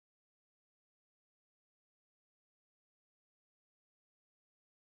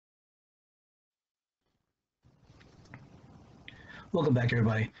Welcome back,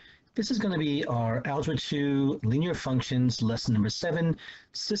 everybody. This is going to be our Algebra 2 Linear Functions lesson number 7,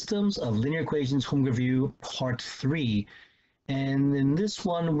 Systems of Linear Equations Home Review Part 3. And in this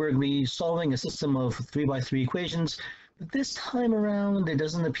one, we're going to be solving a system of 3 by 3 equations. But this time around, there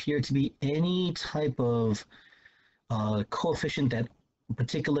doesn't appear to be any type of coefficient that a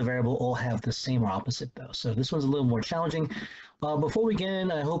particular variable all have the same or opposite, though. So this one's a little more challenging. Before we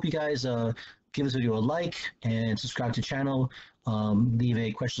begin, I hope you guys give this video a like and subscribe to the channel. Leave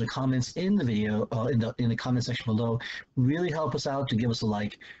a questions or comments in the video, in the comment section below. Really help us out to give us a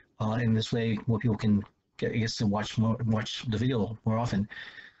like. In this way, more people can get to watch the video more often.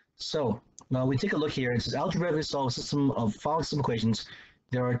 So we take a look here. It says algebraically solve a system of following system equations.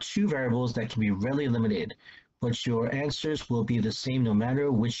 There are two variables that can be readily eliminated, but your answers will be the same no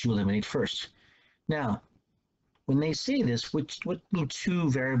matter which you eliminate first. Now, when they say this, what mean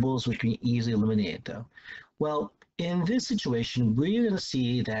two variables which can be easily eliminated, though? Well, in this situation, we're going to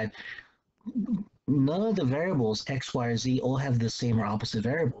see that none of the variables x, y, or z all have the same or opposite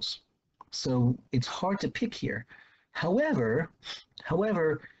variables. So it's hard to pick here. However,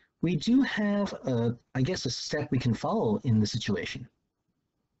 we do have, I guess, a step we can follow in this situation.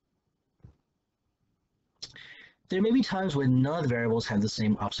 There may be times when none of the variables have the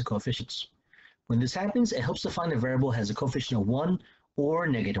same opposite coefficients. When this happens, it helps to find a variable has a coefficient of 1 or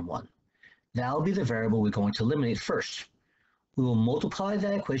 -1. That will be the variable we're going to eliminate first. We will multiply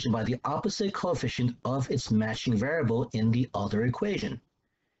that equation by the opposite coefficient of its matching variable in the other equation,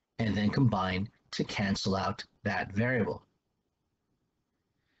 and then combine to cancel out that variable.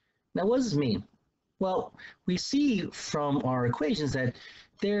 Now, what does this mean? Well, we see from our equations that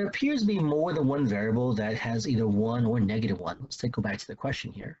there appears to be more than one variable that has either 1 or -1. Let's go back to the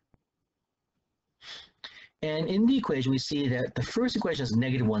question here. And in the equation, we see that the first equation is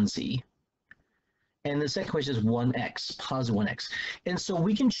 -1z, and the second equation is 1x, positive 1x. And so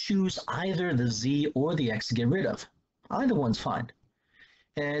we can choose either the z or the x to get rid of. Either one's fine.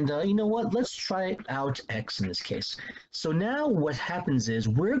 And you know what? Let's try out x in this case. So now what happens is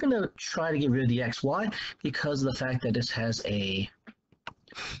we're going to try to get rid of the x. Why? Because of the fact that this has a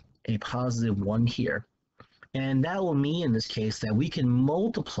positive 1 here. And that will mean in this case that we can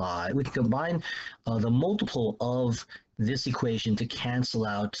combine the multiple of this equation to cancel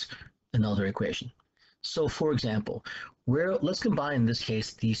out another equation. So for example, let's combine in this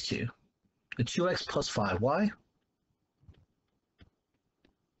case these two. The 2x plus 5y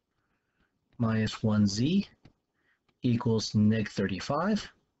minus 1z equals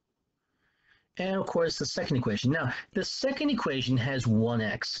 -35. And of course the second equation. Now the second equation has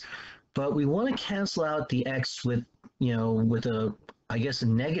 1x, but we want to cancel out the x with I guess a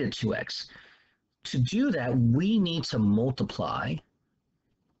 -2x. To do that, we need to multiply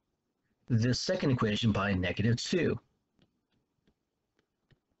the second equation by -2.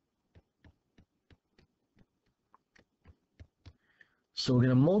 So we're going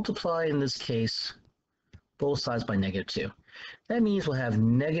to multiply, in this case, both sides by -2. That means we'll have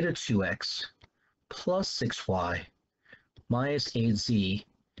 -2x plus 6y minus 8z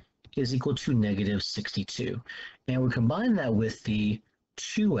is equal to -62. And we combine that with the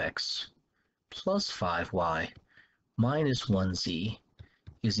 2x plus 5y minus 1z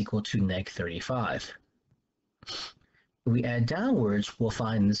is equal to -35. If we add downwards, we'll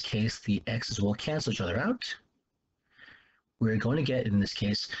find in this case the x's will cancel each other out. We're going to get, in this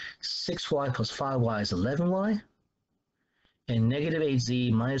case, 6y plus 5y is 11y, and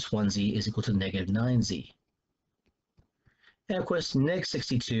 -8z minus 1z is equal to -9z. And of course,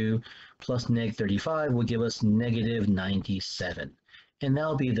 -62 plus -35 will give us -97. And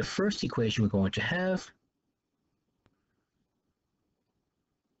that'll be the first equation we're going to have.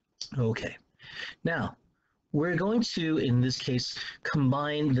 Okay, now we're going to, in this case,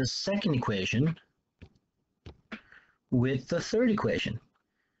 combine the second equation with the third equation.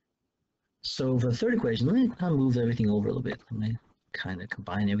 So for the third equation, let me kind of move everything over a little bit. Let me kind of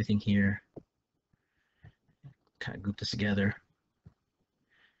combine everything here. Kind of group this together.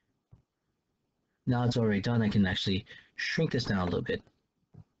 Now it's already done, I can actually shrink this down a little bit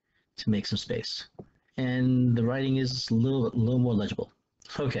to make some space. And the writing is a little more legible.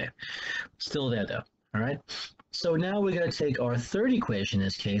 Okay, still there though, all right? So now we're going to take our third equation, in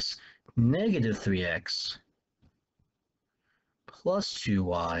this case, -3x plus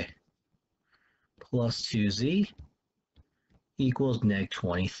 2y plus 2z equals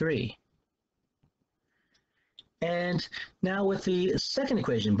 -23. And now with the second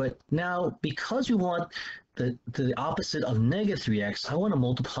equation, but now because we want the opposite of -3x, I want to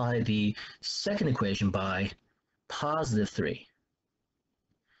multiply the second equation by +3.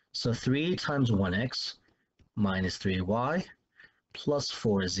 So 3 times 1x minus 3y plus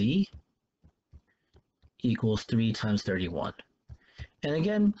 4z equals 3 times 31. And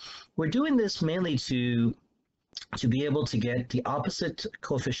again, we're doing this mainly to be able to get the opposite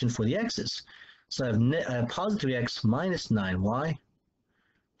coefficient for the x's. So I have positive 3x minus 9y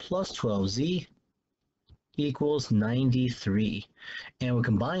plus 12z equals 93. And we're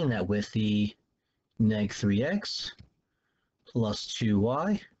combining that with the neg 3x plus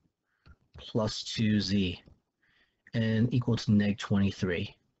 2y plus 2z and equal to neg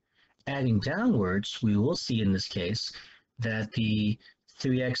 23. Adding downwards, we will see in this case that the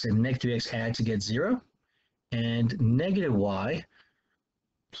 3x and neg 3x add to get 0, and negative y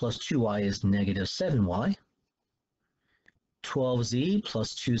plus 2y is negative 7y. 12z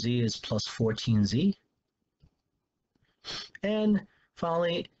plus 2z is plus 14z. And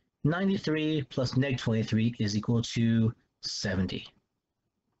finally, 93 plus neg 23 is equal to 70.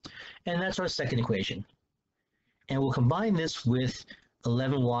 And that's our second equation. And we'll combine this with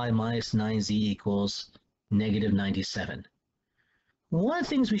 11y minus 9z equals negative 97. One of the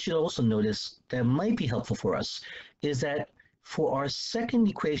things we should also notice that might be helpful for us is that for our second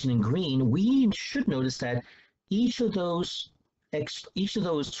equation in green, we should notice that each of those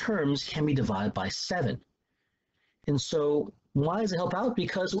terms can be divided by 7. And so why does it help out?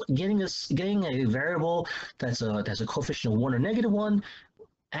 Because getting a variable that's a coefficient of 1 or negative 1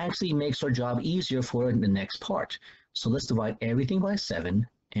 actually makes our job easier for the next part. So let's divide everything by 7,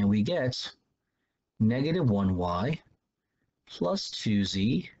 and we get negative 1y plus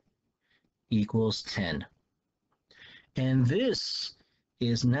 2z equals 10. And this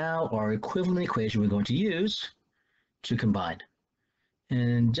is now our equivalent equation we're going to use to combine.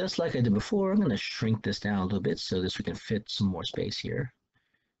 And just like I did before, I'm going to shrink this down a little bit so this we can fit some more space here.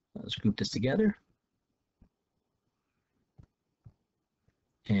 Let's group this together.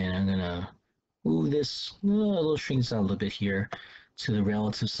 And I'm going to move this a little, shrink this out a little bit here to the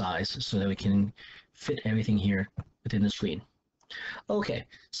relative size so that we can fit everything here within the screen. Okay,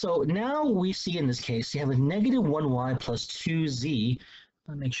 so now we see in this case, you have a negative 1y plus 2z.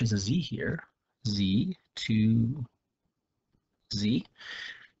 I'll make sure there's a z here. Z, 2z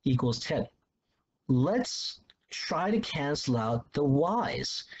equals 10. Let's try to cancel out the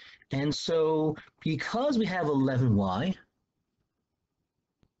y's. And so because we have 11y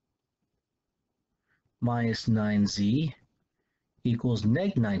minus 9z equals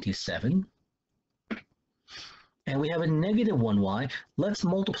neg 97, and we have a negative 1y, let's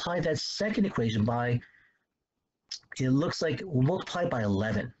multiply that second equation by, it looks like we'll multiply by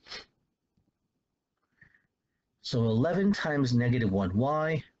 11. So 11 times negative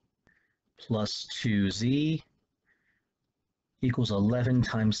 1y plus 2z equals 11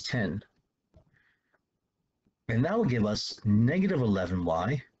 times 10. And that will give us negative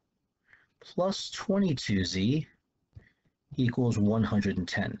 11y plus 22z equals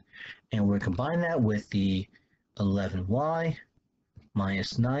 110. And we're combining that with the 11y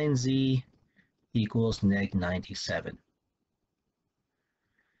minus 9z equals neg 97.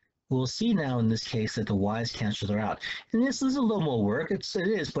 We'll see now in this case that the y's cancel out. And this is a little more work, it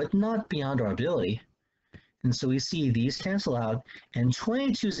is, but not beyond our ability. And so we see these cancel out, and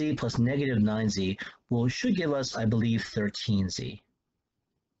 22z plus negative 9z should give us, I believe, 13z.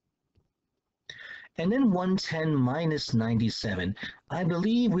 And then 110 minus 97. I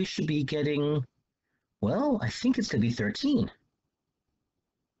believe we should be getting, well, I think it's going to be 13.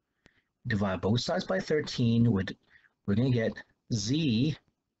 Divide both sides by 13, we're going to get z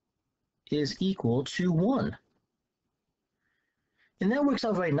is equal to 1. And that works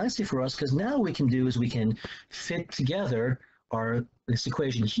out very nicely for us, because now what we can do is we can fit together this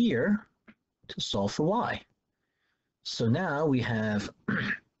equation here to solve for y. So now we have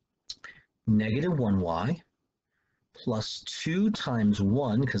negative 1y plus 2 times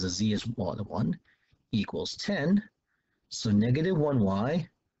 1, because the z is 1, equals 10. So negative 1y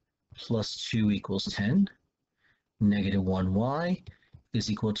plus 2 equals 10. Negative 1y is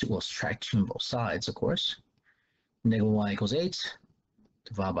equal to, we'll subtract 2 on both sides, of course. Negative y equals 8.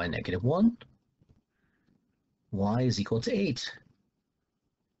 Divide by negative 1. Y is equal to 8.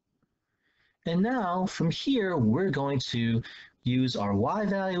 And now, from here, we're going to use our y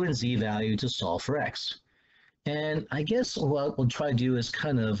value and z value to solve for x. And I guess what we'll try to do is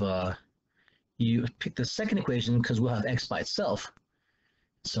kind of, you pick the second equation because we'll have x by itself.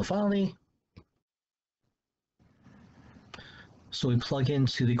 So finally, so we plug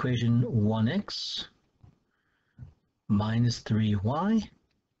into the equation 1x minus 3y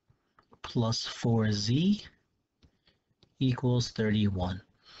plus 4z equals 31.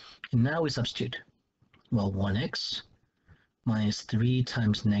 And now we substitute. Well, 1x minus 3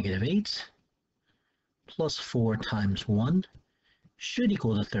 times negative 8 plus 4 times 1 should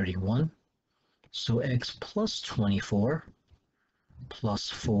equal to 31. So x plus 24 plus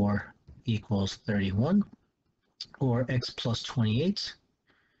 4 equals 31, or x plus 28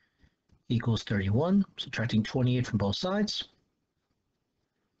 equals 31, subtracting 28 from both sides.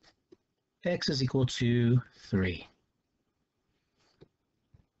 X is equal to 3.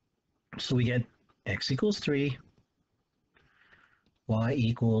 So we get x equals 3, y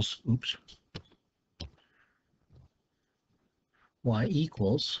equals, y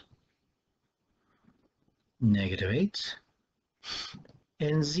equals -8,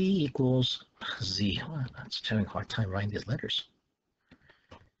 and z equals z. Well, I'm just having a hard time writing these letters.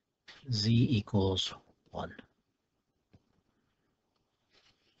 Z equals 1.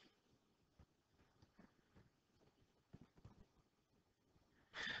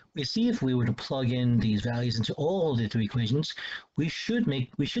 We see if we were to plug in these values into all the three equations, we should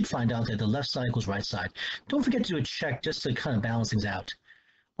find out that the left side equals right side. Don't forget to do a check just to kind of balance things out.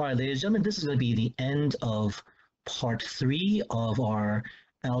 All right, ladies and gentlemen, this is going to be the end of part 3 of our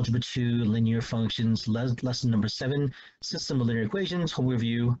Algebra 2 linear functions lesson number 7, system of linear equations, home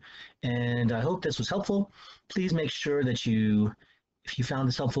review. And I hope this was helpful. Please make sure that if you found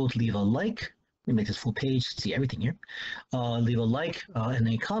this helpful, to leave a like. Let me make this full page, see everything here. Leave a like and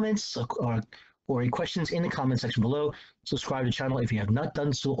any comments or any questions in the comment section below. Subscribe to the channel if you have not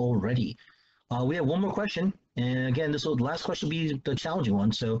done so already. We have one more question, and again, the last question will be the challenging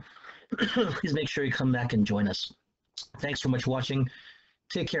one, so please make sure you come back and join us. Thanks so much for watching.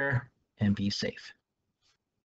 Take care and be safe.